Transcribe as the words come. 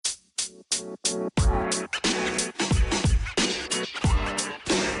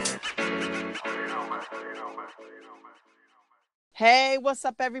Hey, what's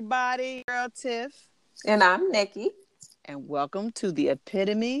up, everybody? Girl Tiff. And I'm Nikki. And welcome to the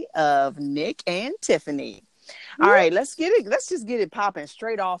epitome of Nick and Tiffany. All right, let's just get it popping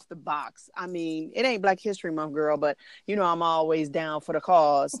straight off the box. I mean, it ain't Black History Month, girl, but you know I'm always down for the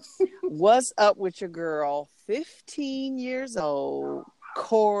cause. What's up with your girl, 15 years old,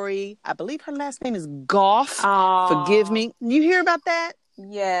 Corey? I believe her last name is Goff. Forgive me. You hear about that?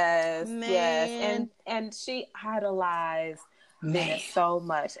 Yes, Man. yes. And she idolized Venus so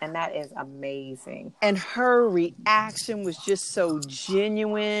much, and that is amazing. And her reaction was just so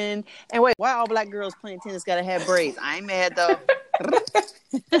genuine. And wait, why all Black girls playing tennis gotta have braids? I ain't mad though.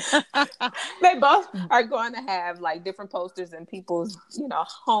 They both are going to have like different posters in people's,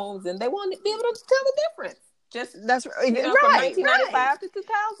 homes, and they want to be able to tell the difference. That's right. From 1995 to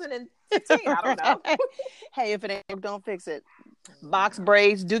 2015. I don't know. Hey, if it ain't, don't fix it. Box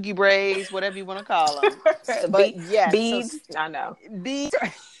braids, dookie braids, whatever you want to call them. But beads. I know beads.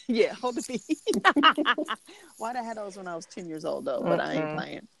 Yeah, hold the beads. Why'd I have those when I was 10 years old though? But I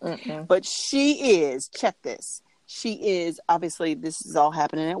ain't playing. But she is. Check this. She is, obviously, this is all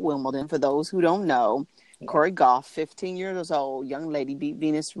happening at Wimbledon. For those who don't know, Corey Goff, 15 years old, young lady, beat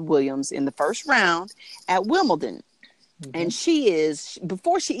Venus Williams in the first round at Wimbledon. And she is,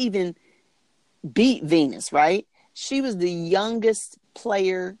 before she even beat Venus, right? She was the youngest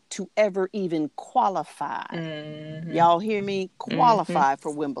player to ever even qualify. Y'all hear me? Qualify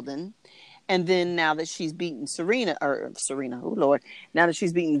for Wimbledon. And then now that she's beaten Serena, oh Lord, now that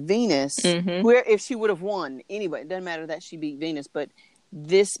she's beaten Venus, where if she would have won anyway, it doesn't matter that she beat Venus, but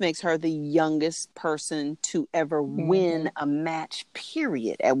this makes her the youngest person to ever win a match,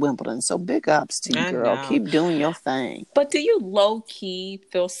 period, at Wimbledon. So big ups to you, girl. Keep doing your thing. But do you low-key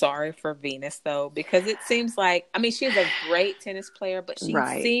feel sorry for Venus, though? Because it seems like, I mean, she's a great tennis player, but she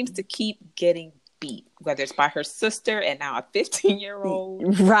seems to keep getting beat, whether it's by her sister and now a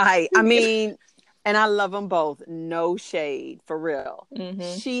 15-year-old. Right. I mean, and I love them both. No shade, for real.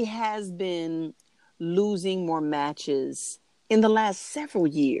 She has been losing more matches in the last several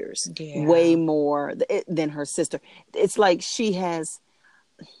years, way more than her sister. It's like she has.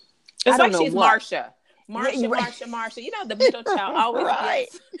 It's like she's Marsha. Marsha. You know, the middle child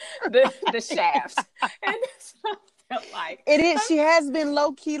always gets the shaft. And that's what I felt like. It is. She has been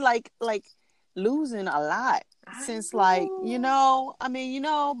low key, like losing a lot since, like, I mean,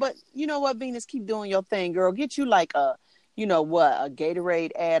 but you know what, Venus, keep doing your thing, girl. Get you like a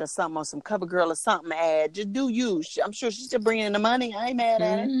Gatorade ad or something, or some CoverGirl or something ad. Just do you. I'm sure she's still bringing in the money. I ain't mad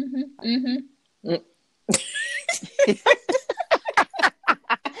at it.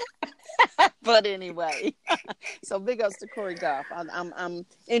 But anyway, so big ups to Corey Goff. I'm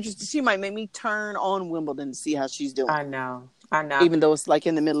interested. She might make me turn on Wimbledon to see how she's doing. I know. Even though it's like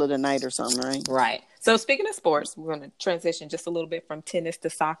in the middle of the night or something, right? Right. So speaking of sports, we're going to transition just a little bit from tennis to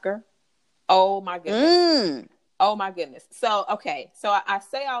soccer. Oh my goodness. Oh my goodness. So, okay. So I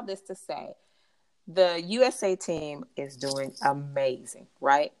say all this to say the USA team is doing amazing,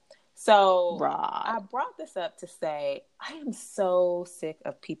 right? So I brought this up to say, I am so sick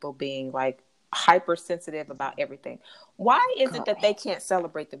of people being like hypersensitive about everything. Why is it that they can't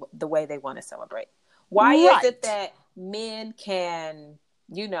celebrate the way they want to celebrate? Why is it that men can,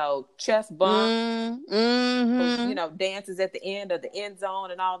 chest bump, dances at the end of the end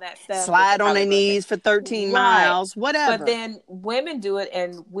zone and all that stuff. Slide on their knees for 13 miles, whatever. But then women do it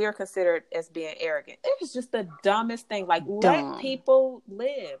and we're considered as being arrogant. It was just the dumbest thing. Like, let people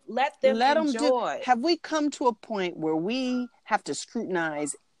live. Let them enjoy. Have we come to a point where we have to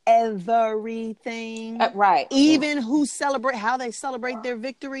scrutinize everything? Right. Even how they celebrate their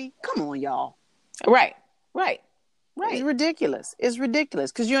victory? Come on, y'all. Right. It's ridiculous.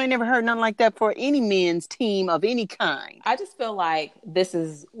 Because you ain't never heard nothing like that for any men's team of any kind. I just feel like this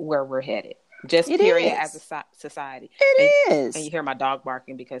is where we're headed. Just period as a society. It is. And you hear my dog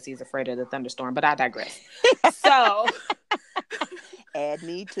barking because he's afraid of the thunderstorm, but I digress. So add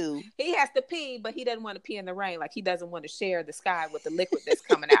me too. He has to pee, but he doesn't want to pee in the rain. Like, he doesn't want to share the sky with the liquid that's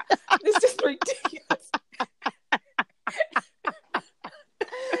coming out. It's just ridiculous.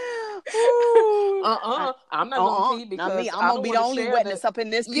 I'm not gonna pee because I'm gonna be the only witness up in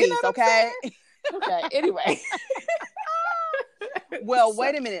this piece, okay? Okay. Anyway. Well,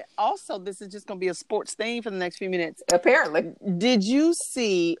 wait a minute. Also, this is just gonna be a sports thing for the next few minutes. Apparently. Did you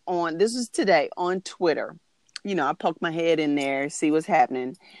see this is today on Twitter? I poked my head in there, see what's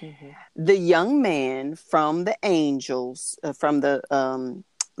happening. The young man from the Angels, from the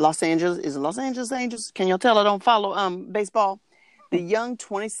Los Angeles Angels. Can y'all tell I don't follow baseball? the young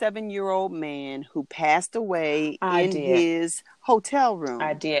 27-year-old man who passed away I in did. his hotel room.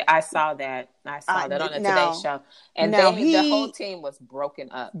 I did. I saw that. I saw that on the Today Show. And the whole team was broken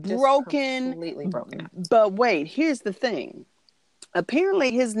up. Completely broken up. But wait, here's the thing.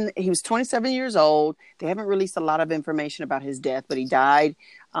 Apparently he was 27 years old. They haven't released a lot of information about his death, but he died.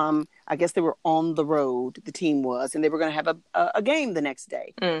 I guess they were on the road, the team was, and they were going to have a game the next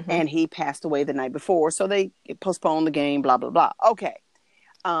day. Mm-hmm. And he passed away the night before, so they postponed the game, blah, blah, blah. Okay.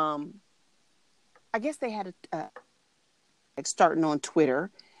 I guess they had starting on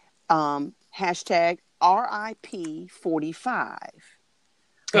Twitter, hashtag RIP45.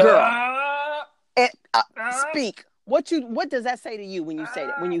 Girl, speak. What does that say to you when you say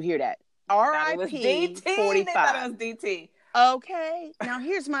that? When you hear that? RIP45. That was DT. Okay. Now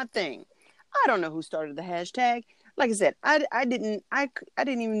here's my thing. I don't know who started the hashtag. Like I said, I didn't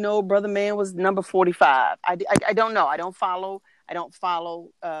even know Brother Man was number 45. I don't know. I don't follow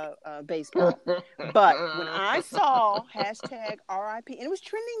baseball. But when I saw hashtag RIP, and it was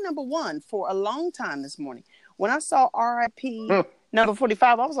trending number 1 for a long time this morning. When I saw RIP number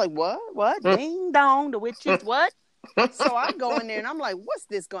 45, I was like, what? Ding dong, the witches, what? So I go in there and I'm like, what's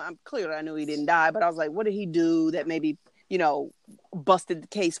this going? I'm clearly, I knew he didn't die, but I was like, what did he do that maybe, busted the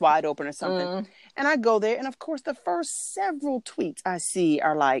case wide open or something? And I go there, and of course, the first several tweets I see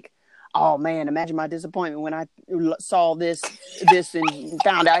are like, oh man, imagine my disappointment when I saw this and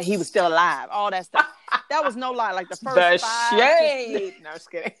found out he was still alive. All that stuff. That was no lie. Like the first shade. No, I'm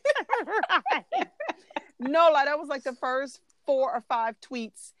just kidding. Right. No lie. That was like the first 4 or 5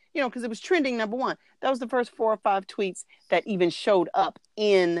 tweets, because it was trending number 1. That was the first 4 or 5 tweets that even showed up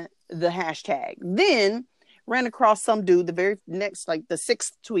in the hashtag. Then ran across some dude, the very next, like the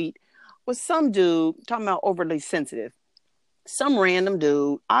 6th tweet was some dude talking about overly sensitive. Some random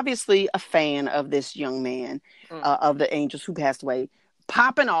dude, obviously a fan of this young man, of the Angels who passed away,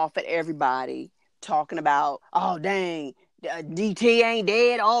 popping off at everybody, talking about, oh dang, DT ain't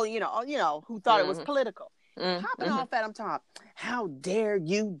dead. All who thought it was political, popping off at him, talking, how dare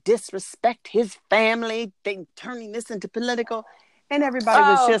you disrespect his family? They turning this into political, and everybody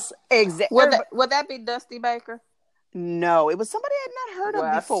was just Would that be Dusty Baker? No, it was somebody I had not heard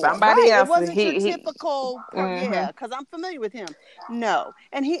of before. Somebody else. It wasn't your typical, because I'm familiar with him. No,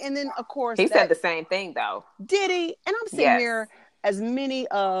 and then of course he said the same thing though. Did he? And I'm sitting here, as many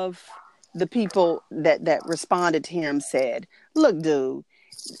of the people that responded to him said, "Look, dude,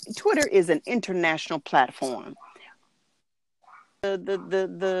 Twitter is an international platform.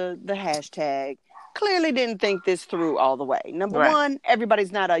 The hashtag clearly didn't think this through all the way. Number 1,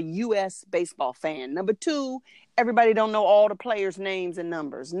 everybody's not a U.S. baseball fan. Number 2, everybody don't know all the players' names and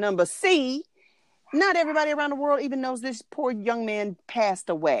numbers. Number C, not everybody around the world even knows this poor young man passed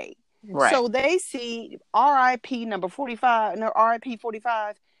away. Right. So they see RIP number 45, no, RIP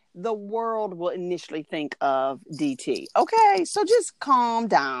 45, the world will initially think of DT. Okay, so just calm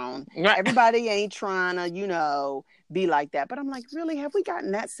down. Everybody ain't trying to, be like that. But I'm like, really, have we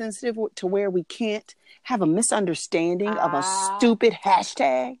gotten that sensitive to where we can't have a misunderstanding of a stupid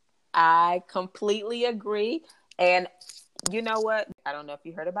hashtag? I completely agree. And you know what? I don't know if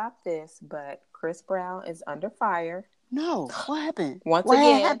you heard about this, but Chris Brown is under fire. No, what happened? What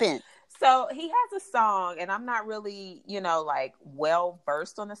happened? So he has a song, and I'm not really, like well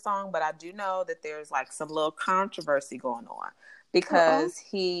versed on the song, but I do know that there's like some little controversy going on because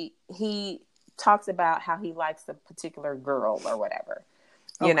he talks about how he likes a particular girl or whatever.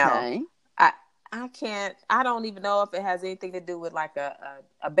 You know, I don't even know if it has anything to do with like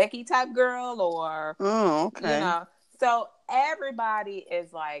a Becky type girl or, so everybody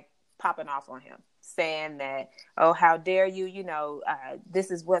is like popping off on him, saying that, oh, how dare you, this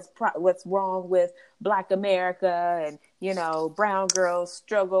is what's wrong with Black America, and, brown girls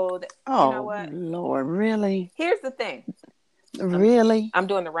struggled. Oh, you know what? Lord, really? Here's the thing. Really? I'm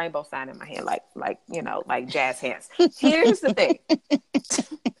doing the rainbow sign in my hand, like jazz hands. Here's the thing.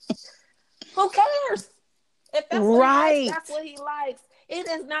 Who cares? If that's what he likes, that's what he likes. It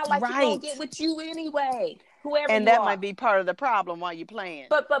is not like he's gonna get with you anyway. Whoever and you that are. might be part of the problem while you're playing.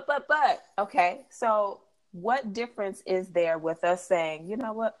 But okay. So what difference is there with us saying, you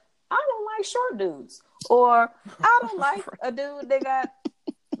know what? I don't like short dudes, or I don't like a dude that got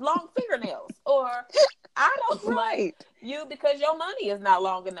long fingernails, or I don't like you because your money is not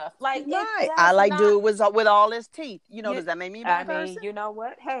long enough. Like, I like dude with all his teeth. Does that make me a bad person? You know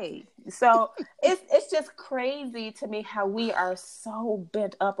what? Hey, so it's just crazy to me how we are so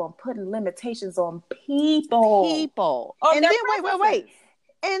bent up on putting limitations on people. And then wait,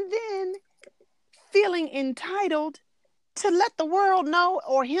 and then feeling entitled to let the world know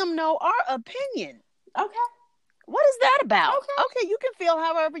or him know our opinion. Okay. What is that about? Okay. You can feel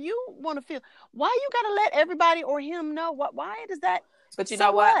however you want to feel. Why you got to let everybody or him know? Why does that? But you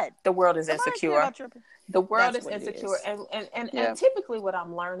know what? The world is insecure. The world is insecure. And typically what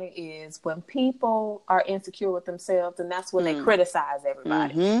I'm learning is when people are insecure with themselves, and that's when they criticize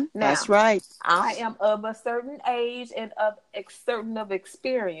everybody. Now, that's right. I am of a certain age and of certain of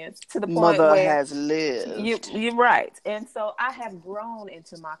experience to the point Mother where has lived. You're right. And so I have grown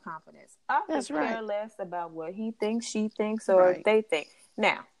into my confidence. I could That's right. care less about what he thinks, she thinks, or if they think.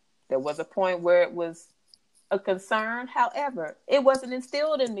 Now, there was a point where it was a concern. However, it wasn't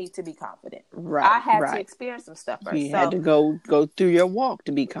instilled in me to be confident. Right. I had to experience some stuff first. You had to go through your walk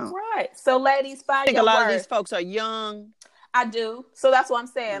to be confident. Right. So, ladies, find your worth. I think a lot of these folks are young. I do. So that's what I'm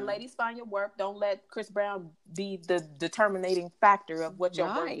saying. Ladies, find your worth. Don't let Chris Brown be the determining factor of what your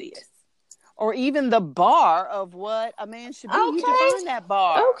worth is. Or even the bar of what a man should be. Okay. You define that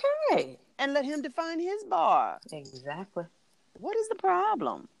bar. Okay. And let him define his bar. Exactly. What is the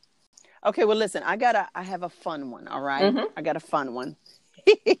problem? Okay, well, listen, I have a fun one, all right? I got a fun one.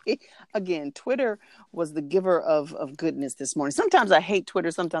 Again, Twitter was the giver of goodness this morning. Sometimes I hate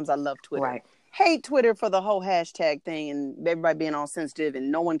Twitter. Sometimes I love Twitter. Right. Hate Twitter for the whole hashtag thing and everybody being all sensitive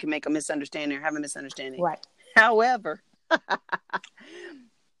and no one can make a misunderstanding or have a misunderstanding. Right. However,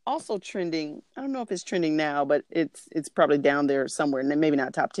 also trending, I don't know if it's trending now, but it's probably down there somewhere, and maybe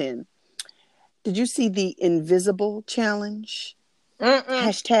not top 10. Did you see the Invisible Challenge?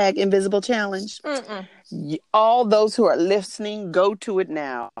 Hashtag Invisible Challenge. All those who are listening, go to it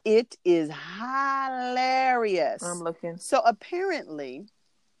now. It is hilarious. I'm looking. So apparently,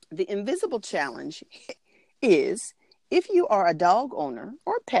 the Invisible Challenge is if you are a dog owner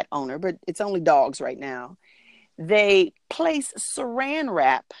or a pet owner, but it's only dogs right now, they place saran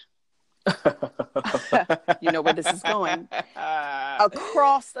wrap. You know where this is going.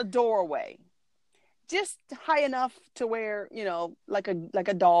 Across the doorway. Just high enough to where, like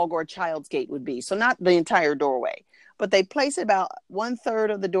a dog or a child's gate would be. So not the entire doorway, but they place it about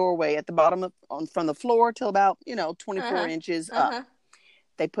 1/3 of the doorway at the bottom from the floor till about, 24 inches up.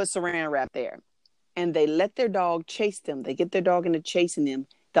 They put saran wrap there and they let their dog chase them. They get their dog into chasing them.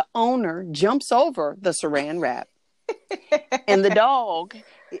 The owner jumps over the saran wrap and the dog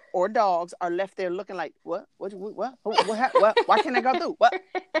or dogs are left there looking like, what, why can't I go through? What?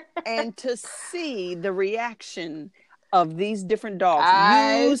 And to see the reaction of these different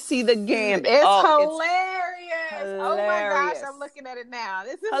dogs, you see the gambit. It's hilarious. Oh my gosh, I'm looking at it now.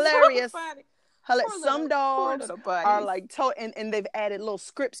 This is hilarious. So funny. Some dogs are like, and they've added little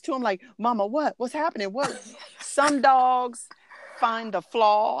scripts to them, like, "Mama, what's happening? What?" Some dogs find the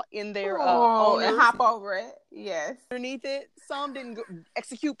flaw in their owners and hop over it. Yes, underneath it. Some didn't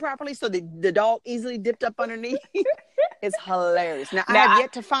execute properly, so the dog easily dipped up underneath. It's hilarious. Now I have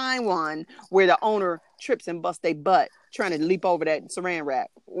yet to find one where the owner trips and busts their butt trying to leap over that saran wrap.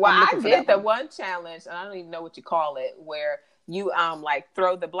 Well, I did the one challenge, and I don't even know what you call it, where you like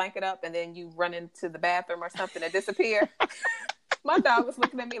throw the blanket up and then you run into the bathroom or something and disappear. My dog was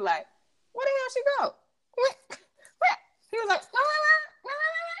looking at me like, "Where the hell she go?" He was like,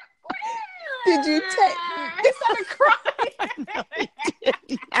 "Did you take?" He started crying. No, he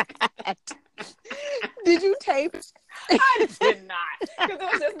did not. Did you tape? I did not, because it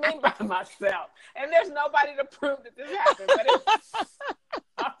was just me by myself, and there's nobody to prove that this happened.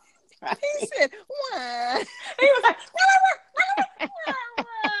 But he said, "What?" He was like,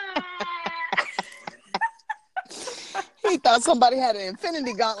 he thought somebody had an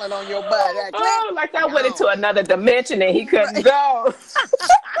infinity gauntlet on your butt. Like I went into another dimension and he couldn't go.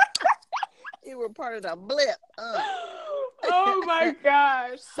 You were part of the blip. Oh my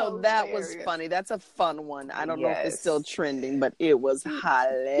gosh. So that was funny. That's a fun one. I don't know if it's still trending, but it was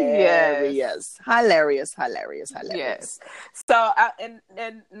hilarious. Yes. Hilarious. Yes. So,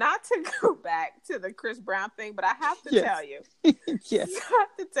 and not to go back to the Chris Brown thing, but I have to tell you. Yes. I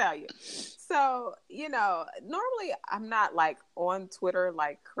have to tell you. So, normally I'm not like on Twitter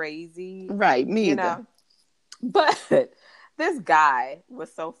like crazy. Right. Me either. But this guy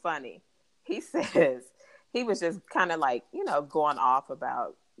was so funny. He says, he was just kind of like, going off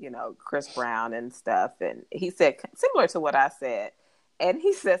about, Chris Brown and stuff. And he said, similar to what I said. And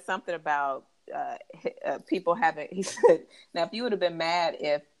he said something about people having, he said, now, if you would have been mad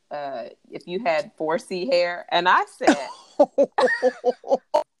if you had 4C hair. And I said,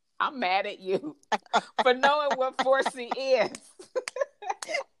 I'm mad at you for knowing what 4C is.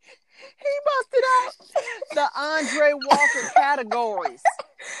 He busted out the Andre Walker categories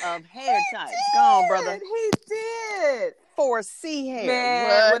of hair types. Go on, brother. He did. 4C hair.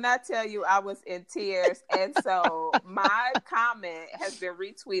 Man, when I tell you I was in tears. And so my comment has been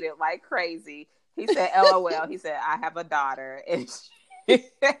retweeted like crazy. He said, LOL. He said, I have a daughter. And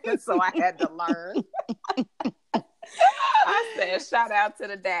so I had to learn. I said, shout out to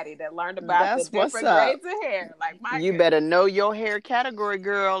the daddy that learned about the different grades of hair. Like, my you better know your hair category,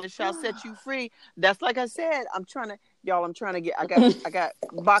 girl. It shall set you free. That's like I said. I'm trying to get. I got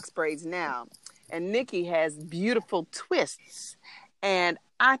box braids now, and Nikki has beautiful twists, and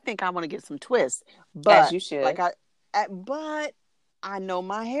I think I want to get some twists. But as you should. But I know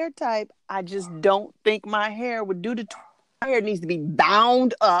my hair type. I just don't think my hair would do the. My hair needs to be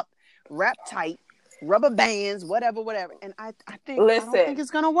bound up, wrapped tight. Rubber bands, whatever. And I think I don't think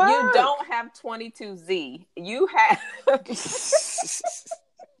it's gonna work. You don't have 22Z. You have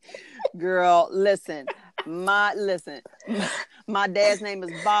girl, listen. My dad's name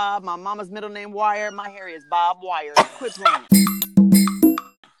is Bob. My mama's middle name Wire. My hair is Bob Wire. Quit playing.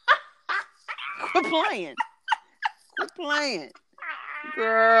 Quit playing.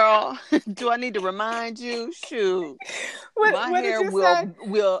 Girl, do I need to remind you? Shoot. What hair did you say?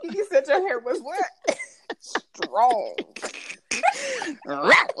 You said your hair was what? Strong.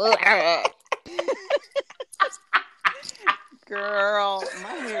 Girl, my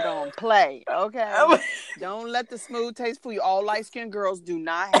hair don't play, okay? Don't let the smooth taste fool you. All light-skinned girls do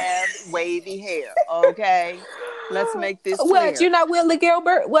not have wavy hair, okay? Let's make this clear. What? You're not Willie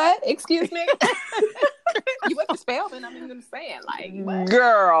Gilbert? What? Excuse me? You went to Spelman. I'm even saying, like, what?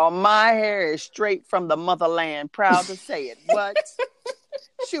 Girl, my hair is straight from the motherland. Proud to say it. What?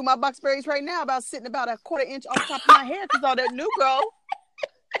 Shoot, my box braids right now sitting about a quarter inch off the top of my hair because all that new growth.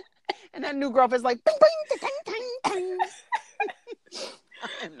 And that new growth is like, bing, bing, ding, ding, ding.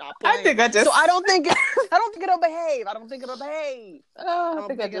 I'm not playing. So I don't think it'll behave. I don't think it'll behave. Oh, I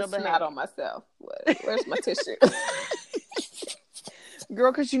think I just snot on myself. Where's my tissue?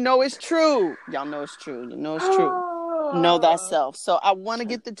 Girl, because you know it's true. Y'all know it's true. You know it's true. Know thyself. So I want to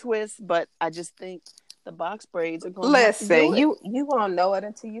get the twist, but I just think the box braids are going to listen, you won't know it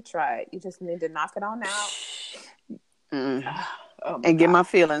until you try it. You just need to knock it on out. And get my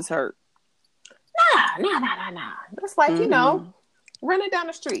feelings hurt. Nah. It's like, you know, running down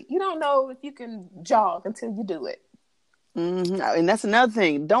the street. You don't know if you can jog until you do it. Mm-hmm. And that's another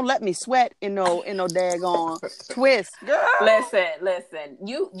thing. Don't let me sweat in no daggone twist, girl. Listen.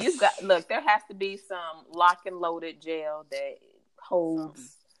 You got look. There has to be some lock and loaded gel that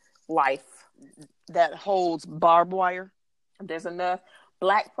holds life, that holds barbed wire. There's enough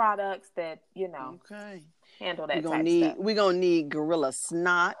black products that handle that. We're gonna need Gorilla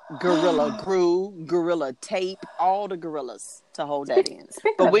Snot, Gorilla Glue, Gorilla Tape, all the gorillas to hold that in.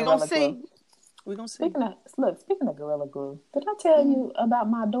 But we're gonna see. We're gonna see. Speaking of Gorilla Glue, did I tell you about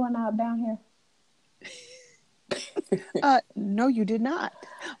my doorknob down here? No, you did not.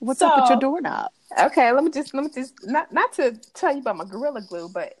 What's up with your doorknob? Okay, let me just not to tell you about my Gorilla Glue,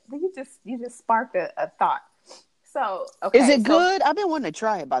 but you just sparked a thought. So, okay, is it good? I've been wanting to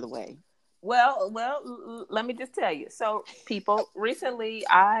try it, by the way. Well, let me just tell you. So, people, recently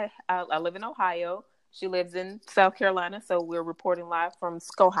I live in Ohio. She lives in South Carolina, so we're reporting live from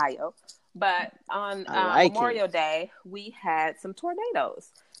Ohio. But on Memorial Day, we had some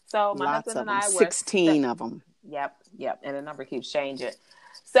tornadoes. So my husband and I were 16 of them. Yep, and the number keeps changing.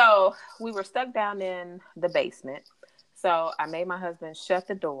 So we were stuck down in the basement. So I made my husband shut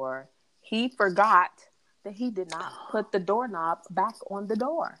the door. He forgot that he did not put the doorknob back on the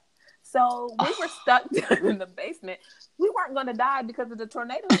door. So we were stuck down in the basement. We weren't going to die because of the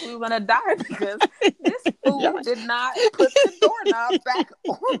tornadoes. We were going to die because this fool did not put the doorknob back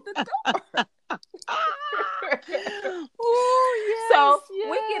on the door. So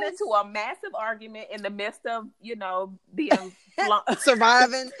we get into a massive argument in the midst of, being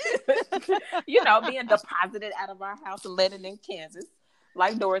surviving, being deposited out of our house and let it in Kansas,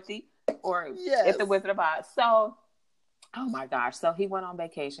 like Dorothy or if the Wizard of Oz. So, oh my gosh. So he went on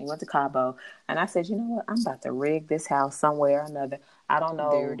vacation, went to Cabo. And I said, you know what? I'm about to rig this house some way or another. I don't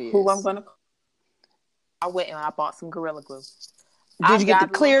know who I'm going to call. I went and I bought some Gorilla Glue. Did you get the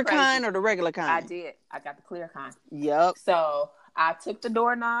clear kind or the regular kind? I did. I got the clear kind. Yep. So I took the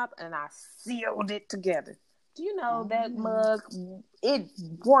doorknob and I sealed it together. Do you know that mug? It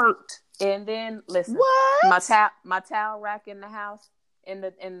worked. And then listen, my towel rack in the house, in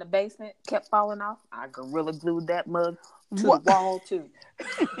the basement, kept falling off. I Gorilla Glued that mug to the wall too.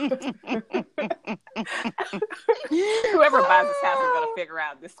 Whoever buys this house is gonna figure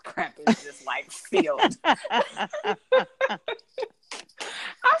out this crap is just like sealed.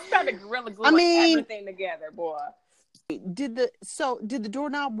 I started Gorilla Gluing everything together, boy. Did the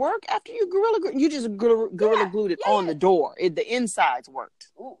doorknob work after you you just gorilla Yeah, glued it yeah, on the door? The insides worked.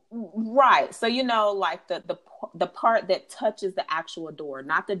 right. So like the part that touches the actual door,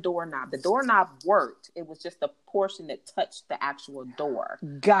 not the doorknob. The doorknob worked. It was just the portion that touched the actual door.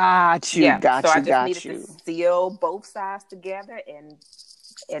 Got you. Yeah. So Got I you. just Got needed you. to seal both sides together,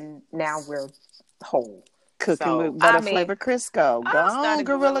 and now we're whole. Cooking So with butter flavor Crisco. Go I on, started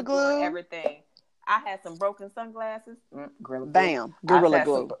gorilla glue glue. everything. I had some broken sunglasses. Gorilla glue. Bam, gorilla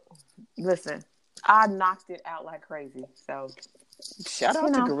glue. Listen, I knocked it out like crazy. So shout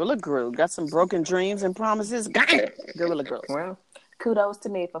out to Gorilla Glue. Got some broken dreams and promises. Got it. Gorilla Glue. Well, kudos to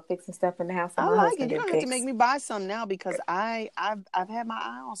me for fixing stuff in the house. I like it. You don't have to make me buy some now because I've had my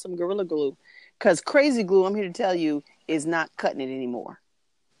eye on some Gorilla Glue. Because Crazy Glue, I'm here to tell you, is not cutting it anymore.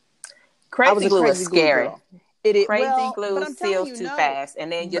 Crazy Glue is scary. Crazy glue seals too fast,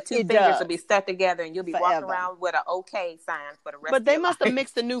 and then your two fingers will be stuck together, and you'll be walking around with an OK sign for the rest of your life. But they must have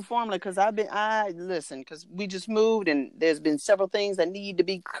mixed a new formula because because we just moved, and there's been several things that need to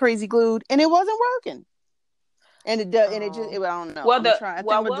be crazy glued, and it wasn't working. And it does, and I don't know.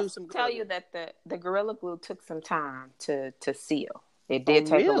 Well, we'll do some tell you that the Gorilla Glue took some time to seal. It did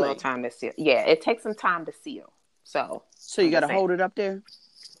take a little time to seal. Yeah, it takes some time to seal. So you got to hold it up there?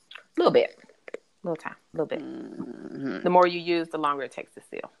 A little bit. Little time, a little bit. Mm-hmm. The more you use, the longer it takes to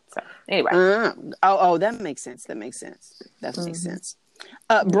seal. So anyway. That makes sense. That makes sense.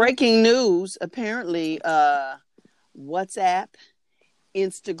 Breaking news. Apparently, WhatsApp,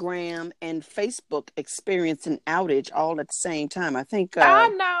 Instagram, and Facebook experienced an outage all at the same time. I think. I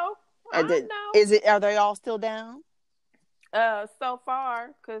know. Are they all still down? So far,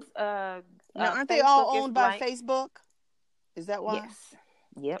 because now aren't they all owned by Facebook? Is that why? Yes.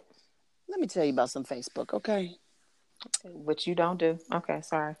 Yep. Let me tell you about some Facebook, okay? Which you don't do. Okay,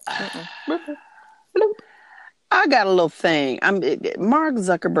 sorry. I got a little thing. Mark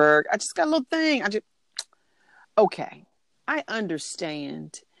Zuckerberg. I just got a little thing. Okay. I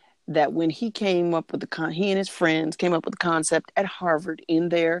understand that when he came up with he and his friends came up with the concept at Harvard in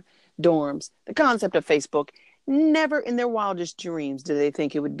their dorms, the concept of Facebook, never in their wildest dreams did they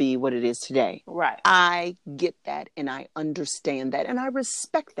think it would be what it is today. Right. I get that, and I understand that, and I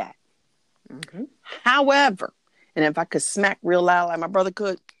respect that. Mm-hmm. However, and if I could smack real loud like my brother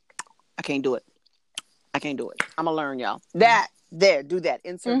could, I can't do it. I'm gonna learn, y'all. Do that.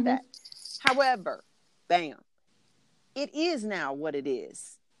 Insert that. However, bam, it is now what it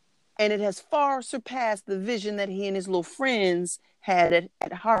is, and it has far surpassed the vision that he and his little friends had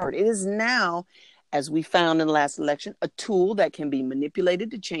at Harvard. It is now, as we found in the last election, a tool that can be manipulated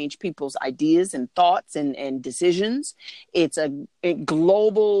to change people's ideas and thoughts and decisions. It's a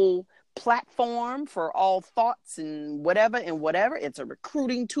global platform for all thoughts and whatever. It's a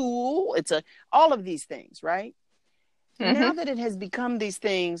recruiting tool. It's all of these things, right? Mm-hmm. Now that it has become these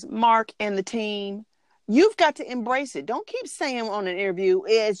things, Mark and the team, you've got to embrace it. Don't keep saying on an interview,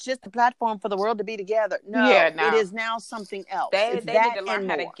 it's just a platform for the world to be together. No, it is now something else. They need to learn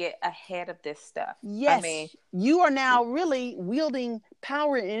how to get ahead of this stuff. Yes. You are now really wielding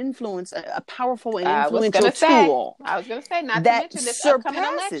power and influence, a powerful and influential tool. I was going to say, not to mention this upcoming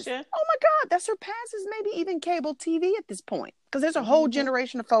election. Oh my God, that surpasses maybe even cable TV at this point. Because there's a whole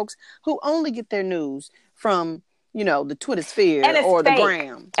generation of folks who only get their news from the Twitter sphere or the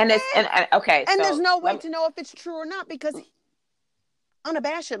gram. And there's no way to know if it's true or not because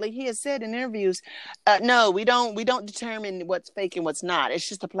unabashedly he has said in interviews, no, we don't determine what's fake and what's not. It's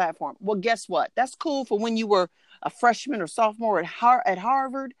just a platform. Well, guess what? That's cool for when you were a freshman or sophomore at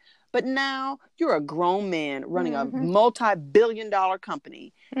Harvard, but now you're a grown man running a multi-billion-dollar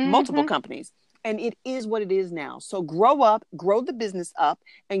company, multiple companies. And it is what it is now. So grow up, grow the business up,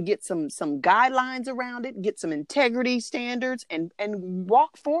 and get some guidelines around it. Get some integrity standards, and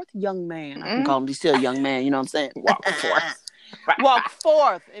walk forth, young man. I can call him. He's still a young man. You know what I'm saying? Walk forth, walk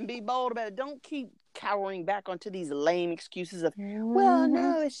forth, and be bold about it. Don't keep cowering back onto these lame excuses of, well,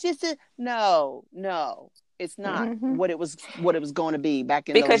 no, it's just no, it's not what it was going to be back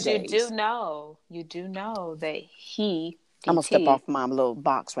in those days. Because you do know that he. I'm gonna step off my little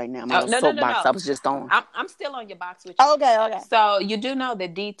box right now. My little soapbox I was just on. I'm still on your box with you. Okay. So you do know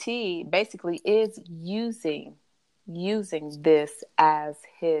that DT basically is using this as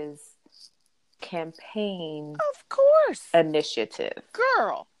his campaign, of course, initiative.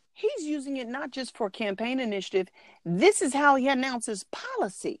 Girl, he's using it not just for campaign initiative. This is how he announces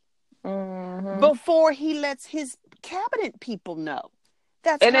policy before he lets his cabinet people know.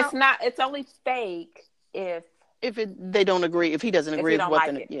 It's only fake if they don't agree, if he doesn't agree with what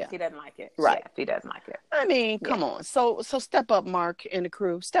if he doesn't like it. Right. Yeah, if he doesn't like it. I mean, come on. So step up, Mark and the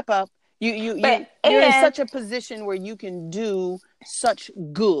crew. Step up. You're in such a position where you can do such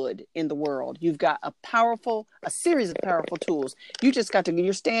good in the world. You've got a series of powerful tools. You just got to get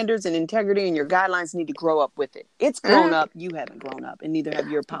your standards and integrity, and your guidelines need to grow up with it. It's grown up. You haven't grown up, and neither have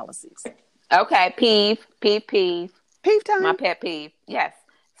your policies. Okay. Peeve time. My pet peeve. Yes.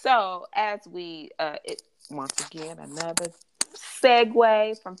 So as we, once again, another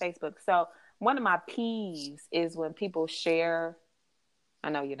segue from Facebook. So one of my peeves is when people share. I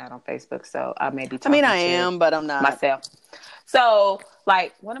know you're not on Facebook, so I may be talking I am, but I'm not. Myself. So,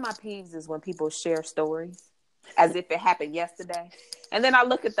 like, one of my peeves is when people share stories as if it happened yesterday. And then I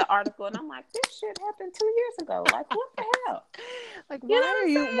look at the article and I'm like, this shit happened 2 years ago. Like, what the hell? Like,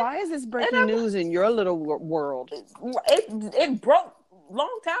 why is this breaking news in your little world? It broke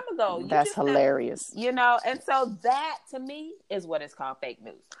long time ago. That's hilarious. And so that to me is what is called fake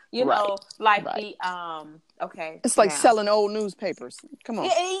news. The okay. It's like selling old newspapers. Come on.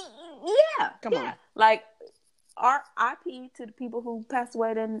 Yeah. Come on. Like RIP to the people who passed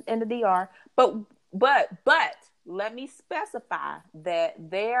away in the DR. But let me specify that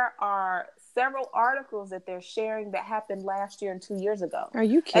there are several articles that they're sharing that happened last year and 2 years ago. Are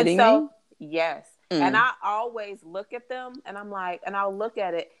you kidding me? Yes. And I always look at them and I'm like, and I'll look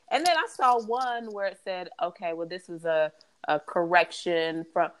at it. And then I saw one where it said, okay, well, this is a correction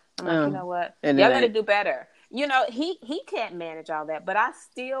from, I'm like, you know what? Y'all got to do better. He can't manage all that, but I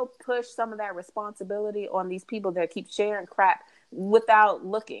still push some of that responsibility on these people that keep sharing crap without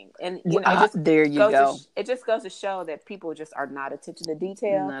looking. And, there you go. It just goes to show that people just are not attention to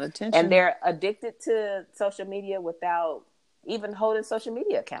detail. Not attention. And they're addicted to social media without even holding social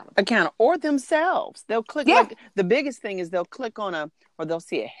media accountable or themselves. They'll click. Like the biggest thing is they'll click on or they'll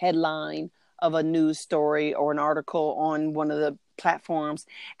see a headline of a news story or an article on one of the platforms,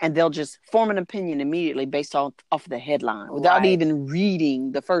 and they'll just form an opinion immediately based off the headline without even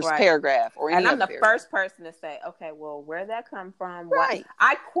reading the first paragraph or any. And I'm the first person to say, okay, well, where'd that come from? Right.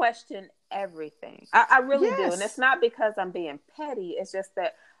 I question everything. I really do, and it's not because I'm being petty. It's just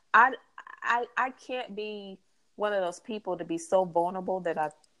that I can't be one of those people to be so vulnerable that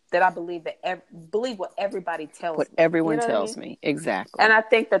I believe believe what everybody tells me. What everyone tells me. Exactly. And I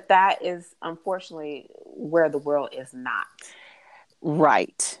think that is unfortunately where the world is not.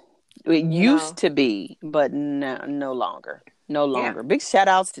 Right. It used to be, but no longer. No longer. Big shout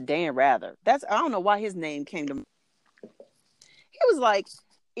outs to Dan Rather. I don't know why his name came to me. He was like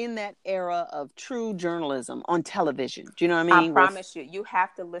in that era of true journalism on television. Do you know what I mean? I promise you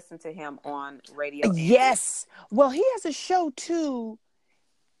have to listen to him on radio. Yes. Well, he has a show too.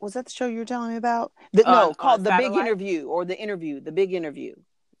 Was that the show you were telling me about? Called The Big Interview or The Interview, The Big Interview.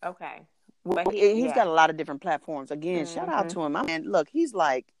 Okay. Well, he's got a lot of different platforms. Again, shout out to him. And look, he's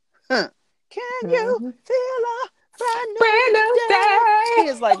like, can you feel a brand new day? He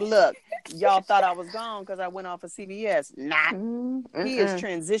is like, look, y'all thought I was gone because I went off of CBS. Nah. He is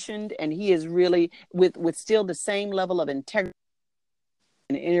transitioned, and he is really with still the same level of integrity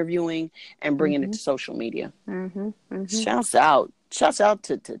in interviewing and bringing it to social media. Shouts out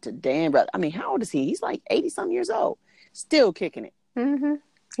to Dan Brother. I mean, how old is he? He's like 80-some years old. Still kicking it.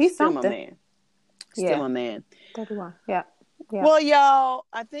 He's still something. my man. Still my man. 31. Yeah. Well, y'all,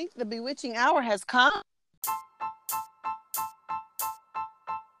 I think the bewitching hour has come.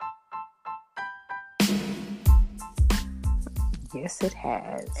 Yes, it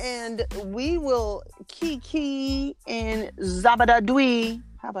has. And we will kiki and zabadadui.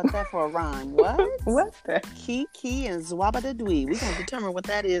 How about that for a rhyme? What? What the? Kiki and zwabadadui. We're going to determine what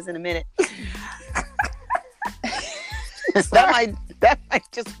that is in a minute. That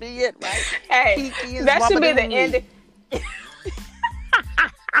might just be it, right? Hey, that should be the end.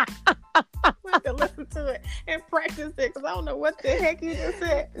 I have to listen to it and practice it because I don't know what the heck you just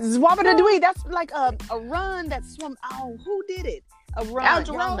said. Zwabadadui. That's like a run that swum. Oh, who did it? A run.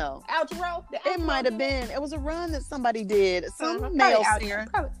 Outro. It might have been. It was a run that somebody did. Some male singer.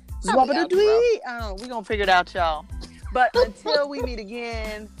 Zwabadadui. We're going to figure it out, y'all. But until we meet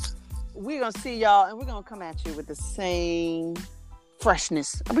again, we're going to see y'all, and we're going to come at you with the same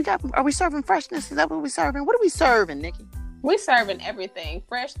freshness. Are we serving freshness? Is that what we're serving? What are we serving, Nikki? We're serving everything.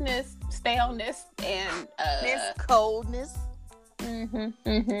 Freshness, staleness, and coldness. And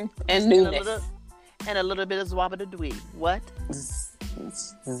newness. And a little bit of zwabadadui. What?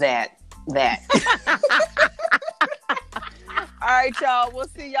 That. All right, y'all. We'll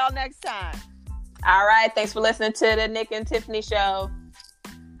see y'all next time. All right. Thanks for listening to the Nick and Tiffany show.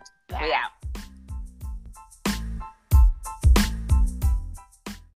 Bye. We out.